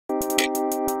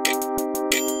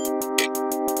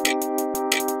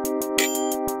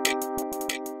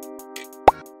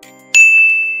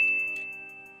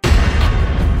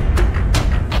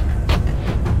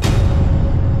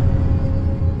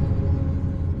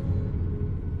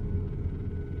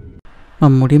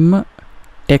මම මුලින්ම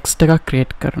ටෙක්ස්ට් එකක්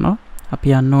ක්‍රියේට් කරනවා. අපි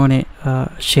යන්න ඕනේ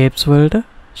shapes වලට.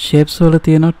 shapes වල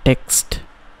තියෙන text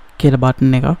කියලා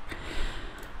බටන් එකක්.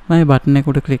 මම මේ බටන් එක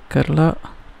උඩ ක්ලික් කරලා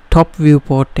top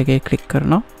viewport එකේ ක්ලික්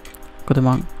කරනවා. මොකද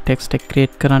මම text එක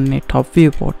ක්‍රියේට් කරන්නේ top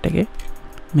viewport එකේ.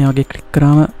 මේ වගේ ක්ලික්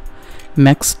කරාම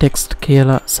max text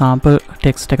කියලා sample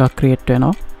text එකක් ක්‍රියේට්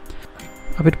වෙනවා.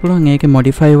 අපිට පුළුවන් ඒකේ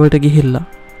modify වලට ගිහිල්ලා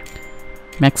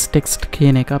max text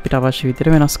කියන එක අපිට අවශ්‍ය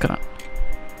විදිහට වෙනස් කරන්න.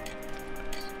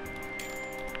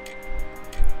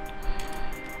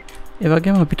 ඒ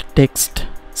වගේම අපිට text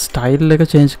style එක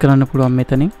change කරන්න පුළුවන්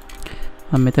මෙතනින්.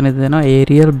 මම මෙතනදී දෙනවා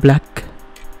Arial black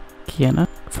කියන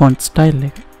font style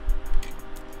එක.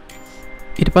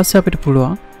 ඊට පස්සේ අපිට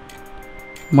පුළුවන්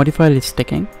modify list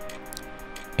එකෙන්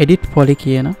edit poly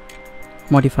කියන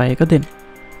modify එක දෙන්න.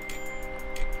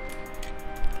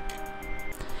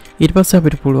 ඊට පස්සේ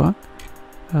අපිට පුළුවන්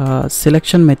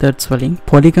selection methods වලින්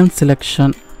polygon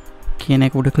selection කියන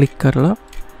එක උඩ ක්ලික් කරලා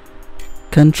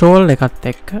control එකත්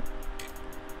එක්ක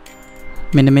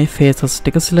මෙන්න මේ faces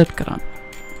ටික select කරන්න.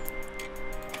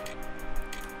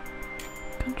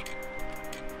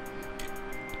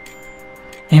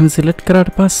 එහෙම select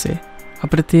කරාට පස්සේ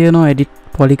අපිට තියෙනවා edit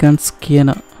polygons කියන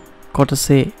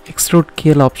කොටසේ extrude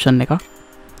කියලා option එකක්.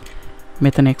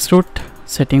 මෙතන extrude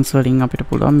settings වලින් අපිට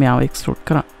පුළුවන් මෙයාව extrude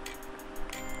කරන්න.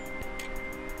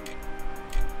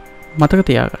 මතක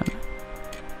තියාගන්න.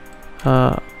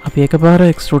 අපි එකපාර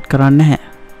extrude කරන්නේ නැහැ.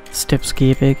 steps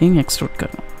කීපයකින් extrude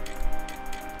කරනවා.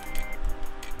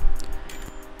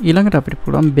 ඊළඟට අපිට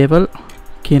පුළුවන් bevel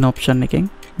කියන option එකෙන්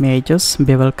මේ edges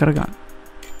bevel කරගන්න.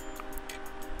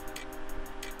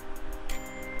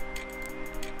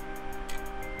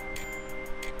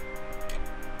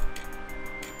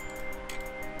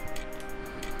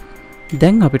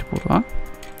 දැන් අපිට පුළුවන්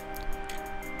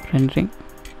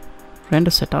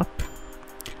render setup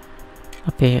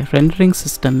අපේ rendering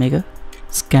system එක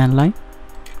scanline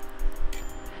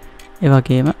ඒ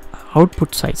වගේම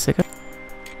output size එක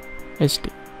HD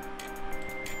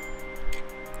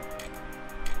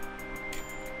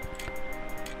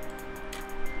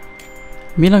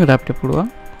ඊළඟට අපිට පුළුවන්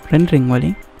rendering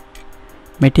වලින්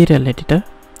material editor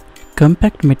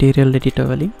compact material editor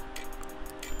වලින්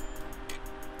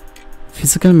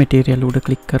physical material උඩ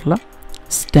ක්ලික් කරලා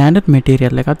standard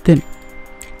material එකක් දෙන්න.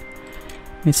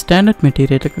 මේ standard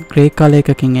material එක grey color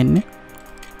එකකින් එන්නේ.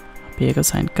 අපි ඒක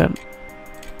assign කරනවා.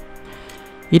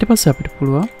 ඊට පස්සේ අපිට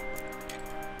පුළුවන්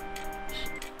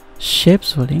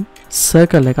shapes වලින්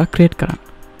circle එකක් create කරන්න.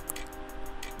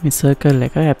 මේ circle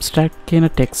එක abstract කියන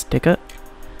text එක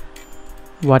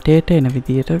වටේට එන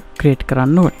විදියට create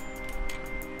කරන්න ඕනේ.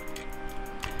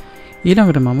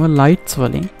 ඊළඟට මම lights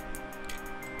වලින්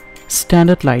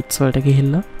standard lights වලට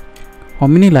ගිහිල්ලා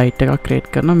omni light එකක් create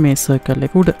කරනවා මේ circle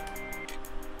එක උඩ.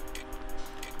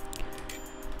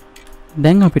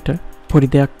 දැන් අපිට පොඩි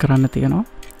දෙයක් කරන්න තියෙනවා.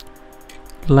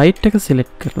 light එක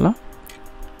select කරලා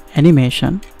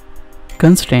animation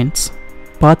constraints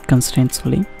path constraints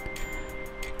වලින්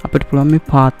අපිට පුළුවන් මේ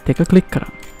path එක click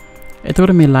කරන්න.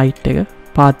 එතකොට මේ light එක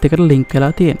path එකට link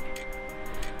වෙලා තියෙනවා.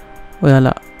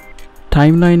 ඔයාලා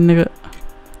timeline එක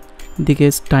දිගේ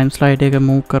time slide එක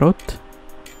move කරොත්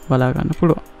බලා ගන්න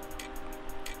පුළුවන්.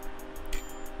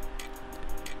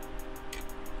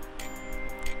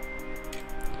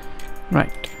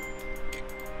 right.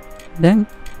 දැන්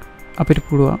අපිට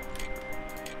පුළුවන්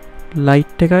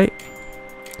light එකයි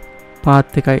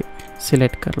path එකයි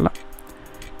select කරලා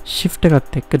shift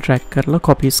එකත් එක්ක drag කරලා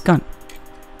copies ගන්න.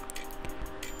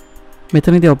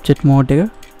 මෙතනදී object mode එක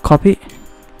copy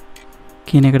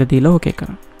කියන එකට දීලා okay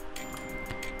කරන්න.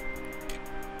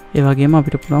 ඒ වගේම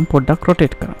අපිට පුළුවන් පොඩ්ඩක්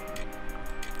rotate කරන්න.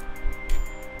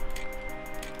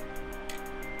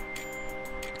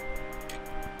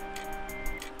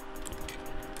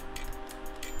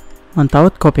 මම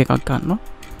තවත් copy එකක් ගන්නවා.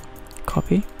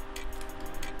 copy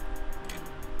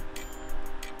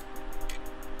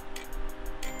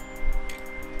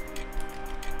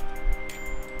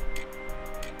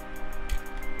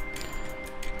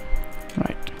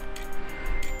right.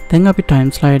 දැන් අපි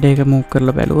time slide එක move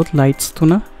කරලා බලුවොත් lights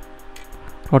තුන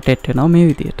rotate වෙනවා මේ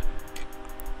විදියට.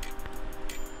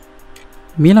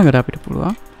 ඊළඟට අපිට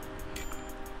පුළුවන්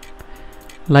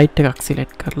light එකක්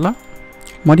select කරලා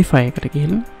modify එකට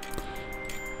ගිහින්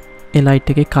ඒ light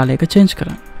එකේ color එක change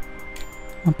කරන්න.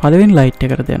 මම පළවෙනි light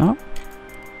එකට දෙනවා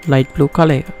light blue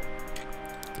color එක.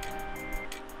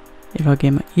 ඒ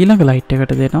වගේම ඊළඟ light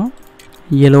එකට දෙනවා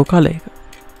yellow color එක.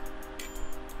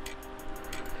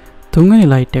 තුන්වෙනි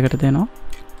light එකට දෙනවා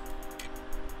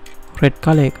red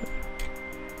color එක.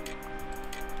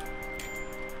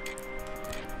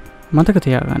 මතක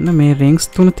තියාගන්න මේ rings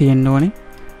තුන තියෙන්න ඕනේ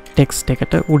ටෙක්ස්ට්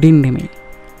එකට උඩින් නෙමෙයි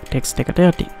ටෙක්ස්ට් එකට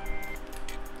යටින්.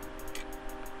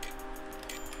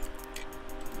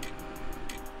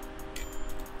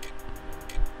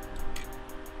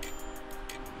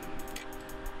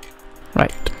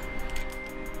 right.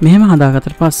 මෙහෙම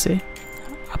හදාගත්තට පස්සේ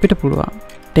අපිට පුළුවන්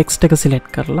ටෙක්ස්ට් එක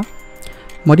සිලෙක්ට් කරලා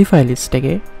modify list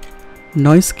එකේ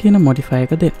noise කියන modify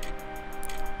එක දෙන්න.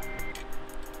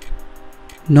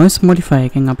 noise modify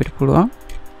එකෙන් අපිට පුළුවන්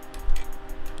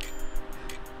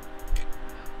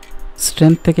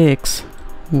strength එකේ x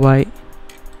y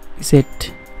z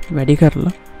වැඩි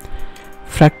කරලා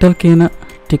fractal කියන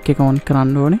ටික් එක on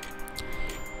කරන්න ඕනේ.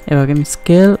 ඒ වගේම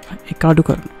scale එක අඩු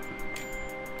කරන්න.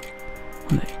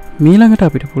 හොඳයි. ඊළඟට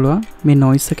අපිට පුළුවන් මේ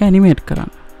noise එක animate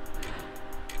කරන්න.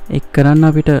 ඒක කරන්න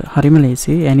අපිට හරිම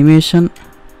ලේසි. animation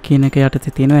කියන එක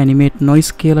යටතේ තියෙන animate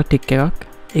noise කියලා ටික් එකක්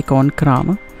ඒක on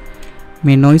කරාම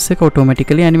මේ noise එක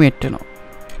automatically animate වෙනවා.